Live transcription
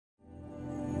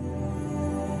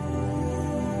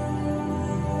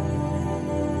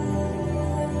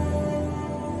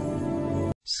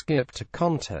skip to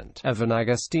content. Evan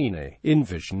Agostini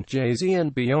envisioned Jay-Z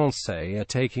and Beyoncé are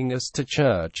taking us to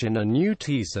church in a new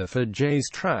teaser for Jay's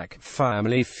track,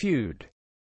 Family Feud.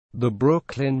 The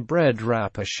Brooklyn-bred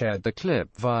rapper shared the clip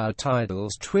via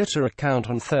Tidal's Twitter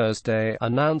account on Thursday,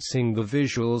 announcing the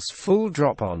visual's full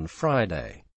drop on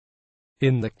Friday.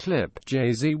 In the clip,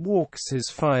 Jay-Z walks his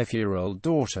 5-year-old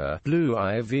daughter, Blue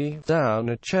Ivy, down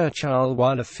a church aisle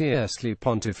while a fiercely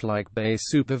pontiff-like bass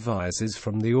supervises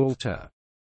from the altar.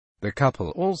 The couple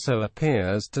also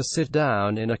appears to sit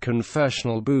down in a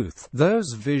confessional booth.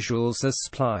 Those visuals are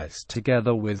spliced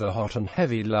together with a hot and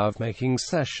heavy love-making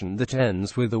session that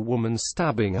ends with a woman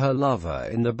stabbing her lover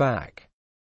in the back.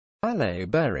 Halle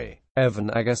Berry, Evan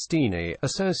Agostini,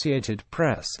 Associated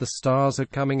Press. The stars are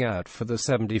coming out for the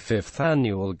 75th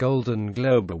Annual Golden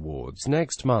Globe Awards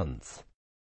next month.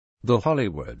 The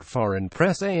Hollywood Foreign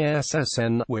Press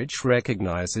ASSN, which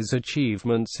recognizes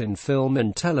achievements in film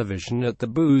and television at the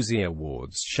Boozy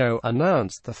Awards show,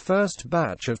 announced the first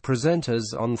batch of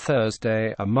presenters on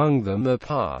Thursday. Among them are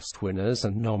past winners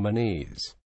and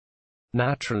nominees.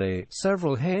 Naturally,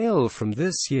 several hail from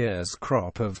this year's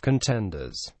crop of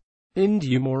contenders.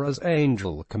 Indy Mora's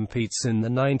Angel competes in the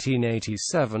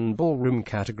 1987 ballroom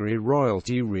category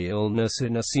Royalty Realness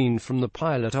in a scene from the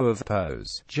pilot of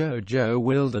Pose. JoJo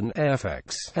Wilden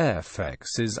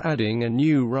FX is adding a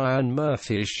new Ryan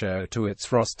Murphy show to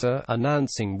its roster,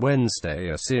 announcing Wednesday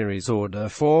a series order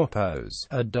for Pose,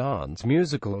 a dance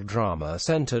musical drama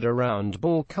centered around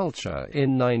ball culture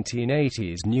in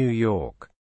 1980s New York.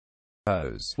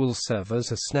 Pose will serve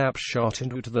as a snapshot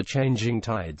into the changing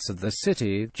tides of the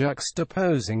city,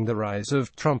 juxtaposing the rise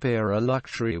of Trump-era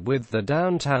luxury with the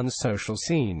downtown social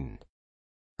scene.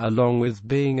 Along with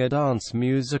being a dance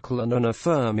musical and an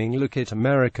affirming look at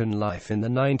American life in the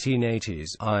 1980s,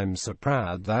 I'm so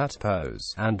proud that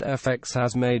Pose and FX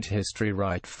has made history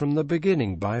right from the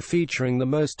beginning by featuring the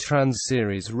most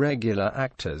trans-series regular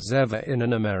actors ever in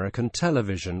an American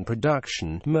television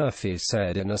production, Murphy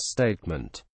said in a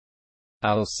statement.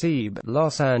 Al-Seeb,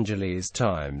 Los Angeles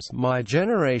Times. My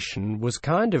generation was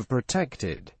kind of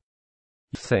protected.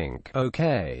 You think,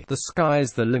 okay, the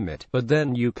sky's the limit, but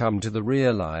then you come to the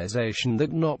realization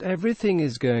that not everything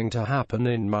is going to happen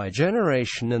in my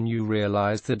generation, and you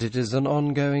realize that it is an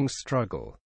ongoing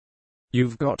struggle.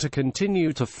 You've got to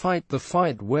continue to fight the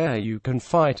fight where you can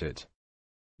fight it.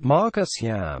 Marcus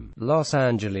Yam, Los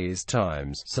Angeles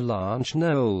Times. Solange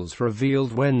Knowles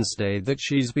revealed Wednesday that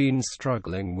she's been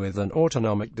struggling with an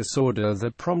autonomic disorder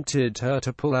that prompted her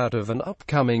to pull out of an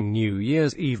upcoming New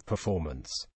Year's Eve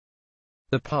performance.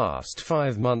 The past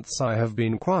 5 months I have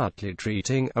been quietly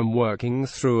treating and working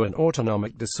through an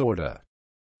autonomic disorder.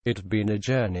 It's been a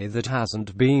journey that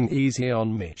hasn't been easy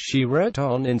on me, she wrote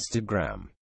on Instagram.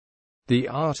 The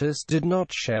artist did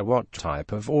not share what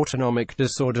type of autonomic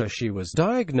disorder she was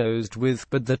diagnosed with,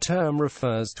 but the term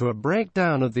refers to a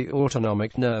breakdown of the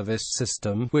autonomic nervous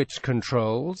system, which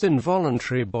controls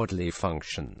involuntary bodily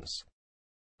functions.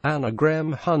 Anna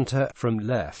Graham Hunter, from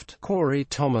Left, Corey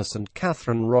Thomas and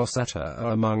Catherine Rosetta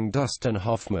are among Dustin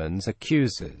Hoffman's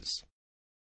accusers.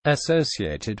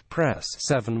 Associated Press.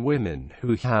 7 women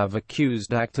who have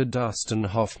accused actor Dustin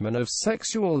Hoffman of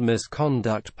sexual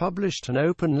misconduct published an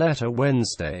open letter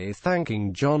Wednesday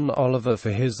thanking John Oliver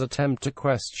for his attempt to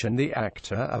question the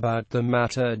actor about the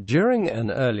matter during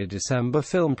an early December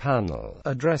film panel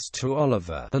addressed to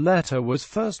Oliver. The letter was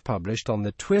first published on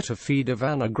the Twitter feed of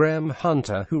Anna Graham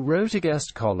Hunter, who wrote a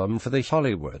guest column for The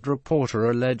Hollywood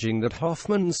Reporter alleging that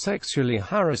Hoffman sexually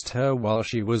harassed her while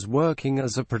she was working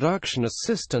as a production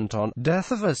assistant on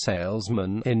Death of a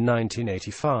Salesman in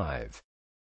 1985.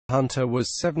 Hunter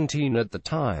was 17 at the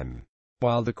time.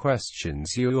 While the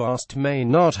questions you asked may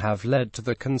not have led to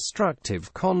the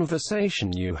constructive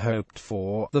conversation you hoped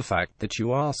for, the fact that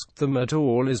you asked them at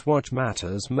all is what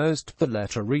matters most, the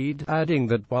letter read, adding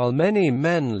that while many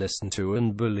men listen to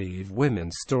and believe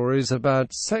women's stories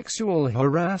about sexual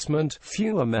harassment,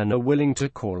 fewer men are willing to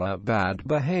call out bad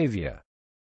behavior.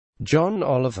 John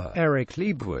Oliver, Eric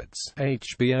Leibowitz,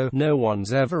 HBO. No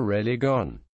one's ever really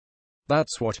gone.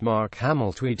 That's what Mark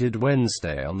Hamill tweeted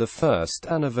Wednesday on the first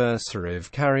anniversary of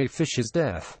Carrie Fisher's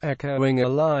death, echoing a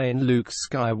line Luke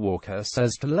Skywalker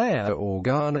says to Leia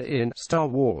Organa in Star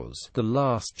Wars: The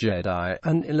Last Jedi.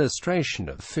 An illustration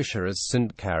of Fisher as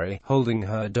St. Carrie, holding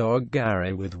her dog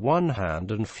Gary with one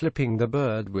hand and flipping the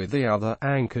bird with the other,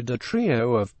 anchored a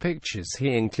trio of pictures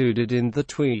he included in the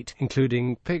tweet,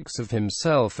 including pics of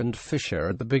himself and Fisher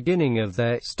at the beginning of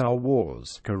their Star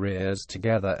Wars careers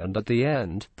together, and at the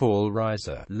end, Paul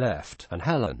Reiser, Left, and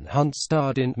Helen Hunt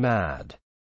starred in Mad.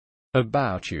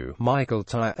 About You, Michael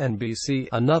Ty. NBC.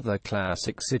 Another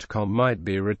classic sitcom might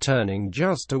be returning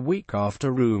just a week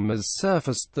after rumors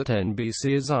surfaced that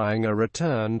NBC is eyeing a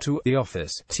return to The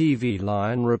Office. TV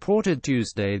Line reported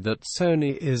Tuesday that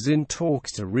Sony is in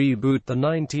talks to reboot the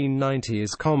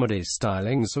 1990s comedy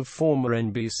stylings of former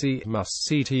NBC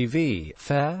must-see TV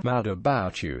fare, Mad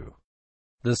About You.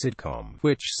 The sitcom,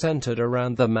 which centered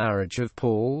around the marriage of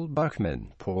Paul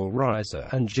Buckman, Paul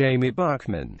Reiser, and Jamie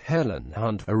Buckman, Helen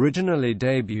Hunt, originally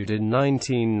debuted in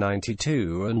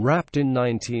 1992 and wrapped in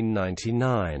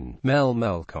 1999. Mel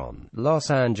Melcon,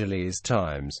 Los Angeles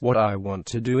Times. What I want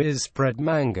to do is spread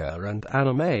manga and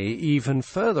anime even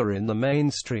further in the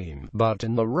mainstream, but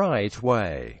in the right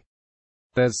way.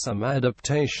 There's some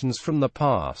adaptations from the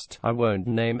past, I won't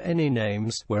name any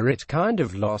names, where it kind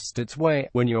of lost its way.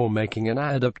 When you're making an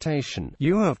adaptation,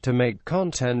 you have to make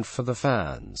content for the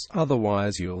fans,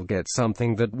 otherwise you'll get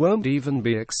something that won't even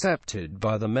be accepted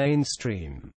by the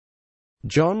mainstream.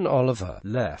 John Oliver,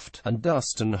 left, and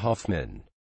Dustin Hoffman.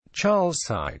 Charles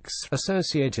Sykes,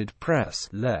 Associated Press,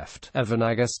 left. Evan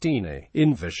Agostini,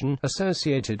 Invision,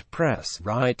 Associated Press,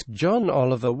 right. John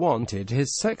Oliver wanted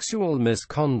his sexual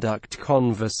misconduct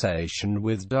conversation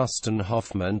with Dustin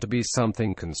Hoffman to be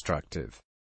something constructive.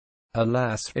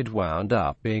 Alas, it wound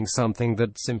up being something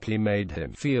that simply made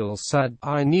him feel sad.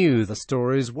 I knew the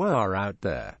stories were out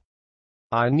there.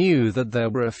 I knew that there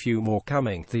were a few more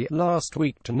coming, the Last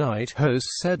Week Tonight host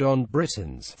said on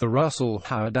Britain's The Russell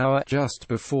Howard Hour just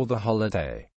before the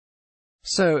holiday.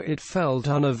 So it felt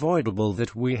unavoidable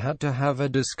that we had to have a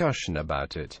discussion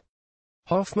about it.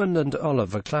 Hoffman and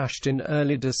Oliver clashed in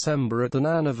early December at an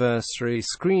anniversary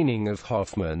screening of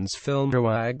Hoffman's film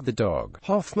Wag the Dog.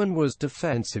 Hoffman was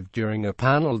defensive during a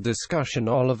panel discussion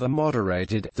Oliver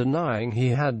moderated, denying he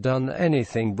had done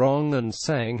anything wrong and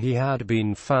saying he had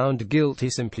been found guilty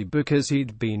simply because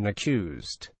he'd been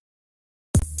accused.